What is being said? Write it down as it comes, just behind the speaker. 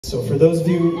So for those of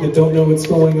you that don't know what's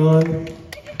going on,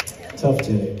 tough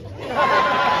titty.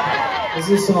 This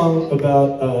is a song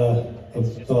about a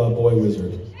boy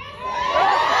wizard. Let's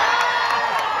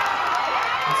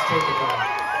take it back.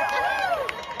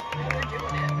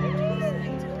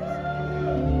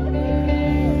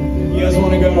 You guys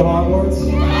want to go to Hogwarts?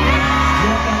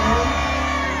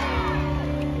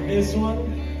 This one?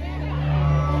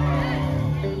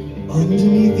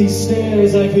 Underneath these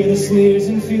stairs, I hear the sneers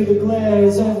and feel the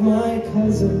glares of my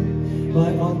cousin,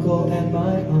 my uncle, and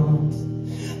my aunt.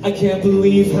 I can't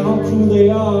believe how cruel they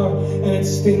are, and it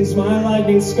stings my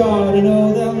lightning scar to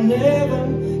know they'll never,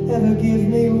 ever give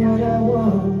me what I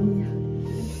want.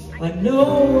 I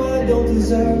know I don't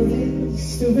deserve these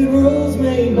stupid rules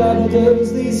made by the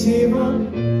devils, these here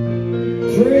run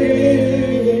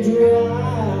pretty dry.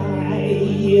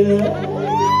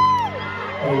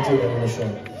 I would do that on the show.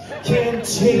 Can't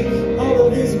take all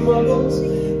of these muggles,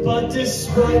 but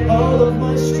despite all of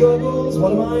my struggles,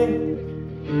 what am I?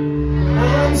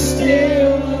 I'm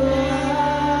still alive.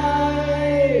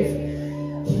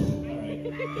 Alright,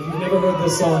 if you've never heard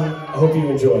this song, I hope you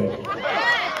enjoy it.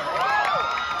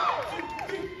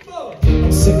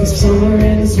 I'm sick of summer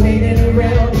and it's raining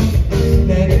around.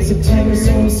 Then it's September,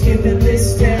 so I'm skipping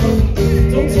this town.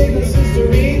 Don't take my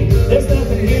history, there's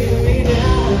nothing here for me now.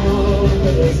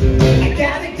 I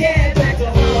gotta get back to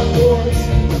Hogwarts.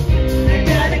 I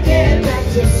gotta get back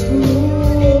to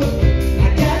school.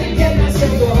 I gotta get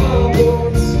myself to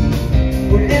Hogwarts,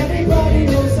 where everybody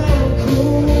knows I'm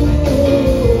cool.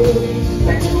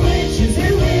 Back to witches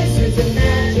and wizards and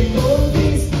magical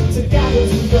beasts, to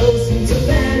goblins and ghosts and to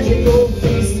magical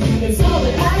beasts. It's all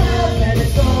that I love and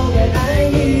it's all that I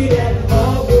need at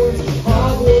Hogwarts.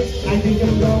 Hogwarts, I think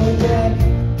I'm going back.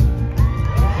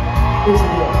 Here's the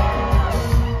deal.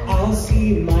 I'll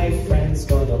see my friends,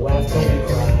 gonna laugh till they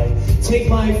cry. Take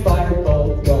my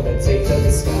firebolt, gonna take to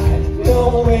the sky.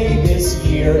 No way this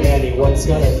year anyone's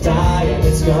gonna die, and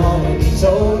it's gonna be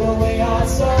totally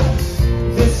awesome.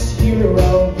 This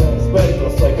hero goes with the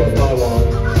flick of my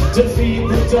wand. Defeat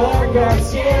the dark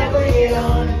arts, yeah, bring it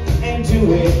on. And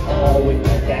do it all with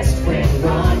my best friend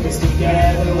Ron. Cause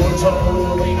together we're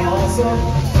totally awesome.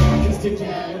 Cause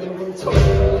together we're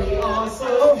totally awesome.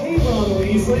 Oh, hey Ron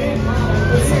Weasley.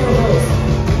 Let's sing a verse.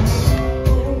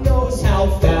 Who knows how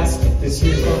fast this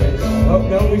year's gonna go? Oh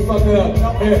no, we fucked it up.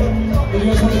 Here, you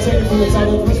guys want to take it from the top?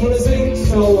 The first one to sing?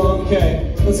 So long.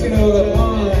 Okay, let's get over that.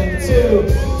 1, 2.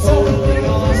 Totally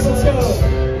awesome.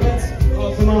 Let's go.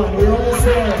 Oh, come on, we're almost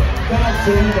there. God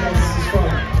damn, guys, this is fun.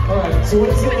 Alright, so what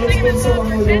is it? It's been so long,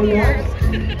 we're going back.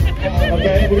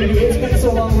 Okay, we're gonna do it's been so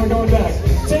long, we're going back.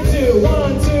 Take 2.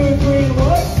 1, 2, 3, and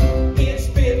what? It's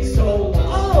been so long.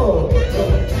 Oh!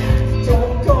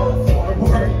 Don't go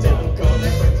forward, don't go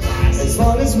for class. As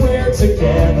long as we're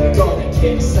together, gonna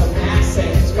kick some ass and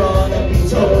it's gonna be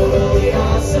totally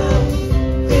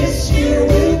awesome. This year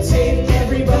we'll take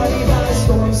everybody by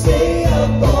storm. Stay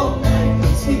up all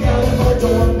night, sneak out of our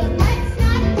dorm. But let's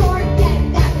not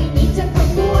forget that we need to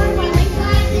perform on the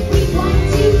class if we want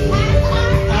to have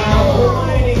our Ow,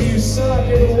 Hermione, you suck,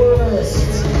 you're the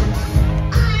worst.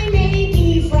 I may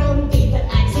be frumpy, but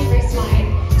I'm super smart.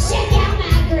 Check out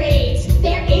my grades,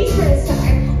 they're A's for a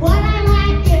start. What I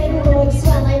lack in looks,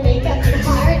 well, I make up in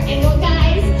heart. And well,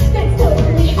 guys, that's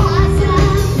totally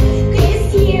awesome.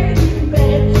 This year, you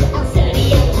bet I'll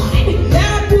study a lot.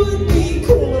 That would be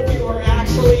cool if you were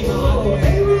actually hot.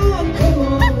 Hey Ron, come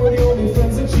on, we're the only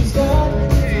friends that she's got.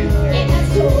 And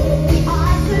that's totally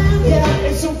awesome. Yeah,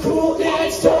 it's so cool, yeah,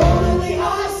 it's totally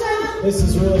awesome. This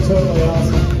is really totally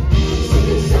awesome.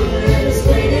 Summer and it's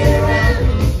raining around.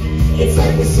 It's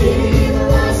like the city in the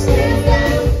lost and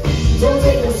found. Don't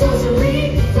take no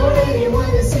sorcery for anyone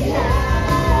to say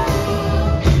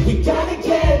how. We gotta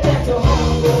get back to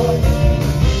Hogwarts.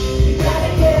 We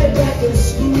gotta get back to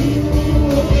school.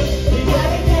 We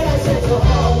gotta get ourselves to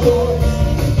Hogwarts,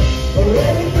 where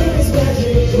everything is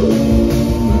magical.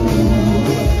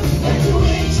 Back to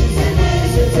witches and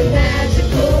wizards and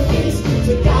magical beasts,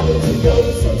 To goblins and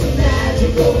ghosts and to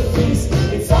magical feasts.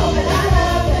 It's all that I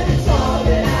love and it's all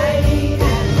that I need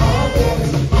at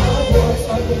Hogwarts. Hogwarts,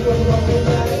 I think I'm going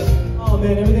back. Oh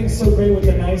man, everything's so great with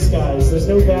the nice guys. There's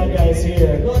no bad guys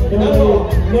here. No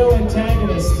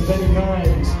antagonists of any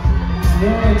kind. No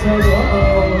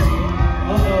antagonists.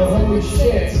 Uh-oh, holy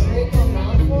shit.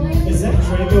 Is that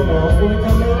Draco Malfoy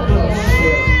coming out? Oh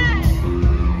shit.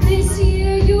 This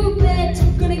year you bet,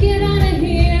 gonna get out of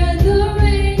here. The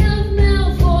reign of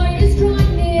Malfoy is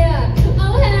drawing near.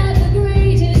 I'll have the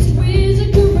greatest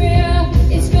wizard career.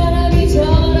 It's gonna be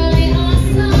totally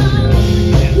awesome.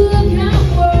 Look out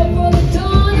for the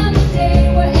dawn of the day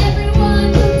where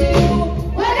everyone will do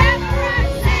whatever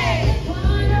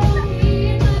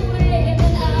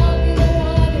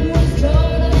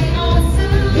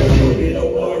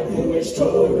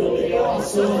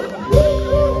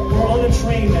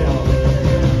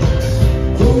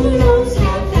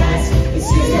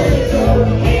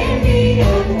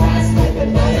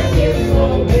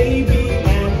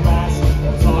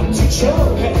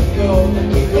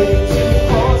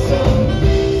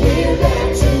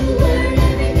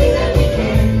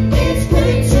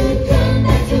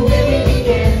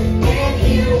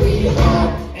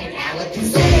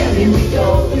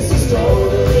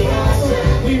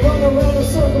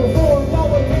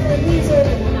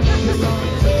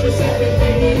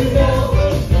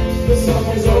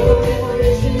doors open and we're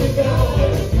itching to go.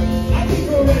 I think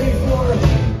we're ready for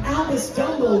Albus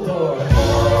Dumbledore.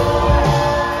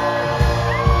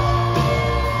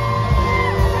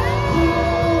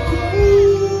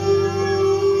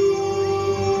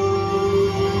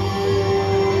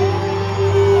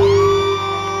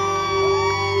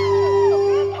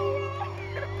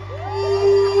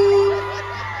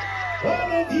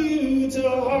 All of you to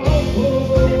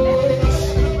Hogwarts.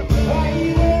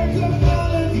 I welcome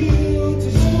all of you to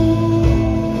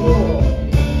school.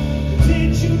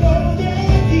 Did you know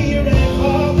that here at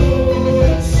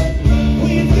Hogwarts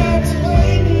we've got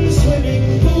a new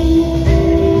swimming pool?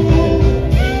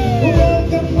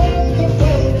 Welcome, welcome,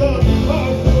 welcome,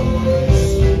 Hogwarts.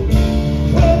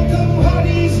 Welcome,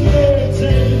 hotties, nerds,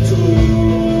 and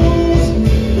tools.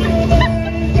 Now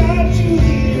that we've got you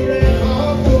here at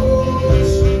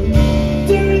Hogwarts,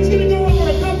 Darren's gonna go over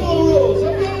a couple of rules,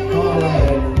 okay?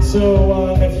 Alright, so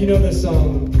if you know this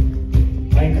song,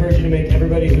 I encourage you to make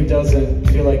everybody who doesn't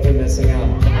feel like they're missing out.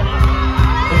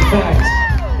 In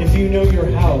fact, if you know your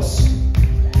house,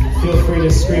 feel free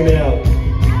to scream it out.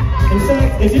 In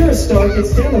fact, if you're a star,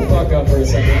 stand the fuck up for a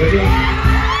second, would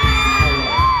you?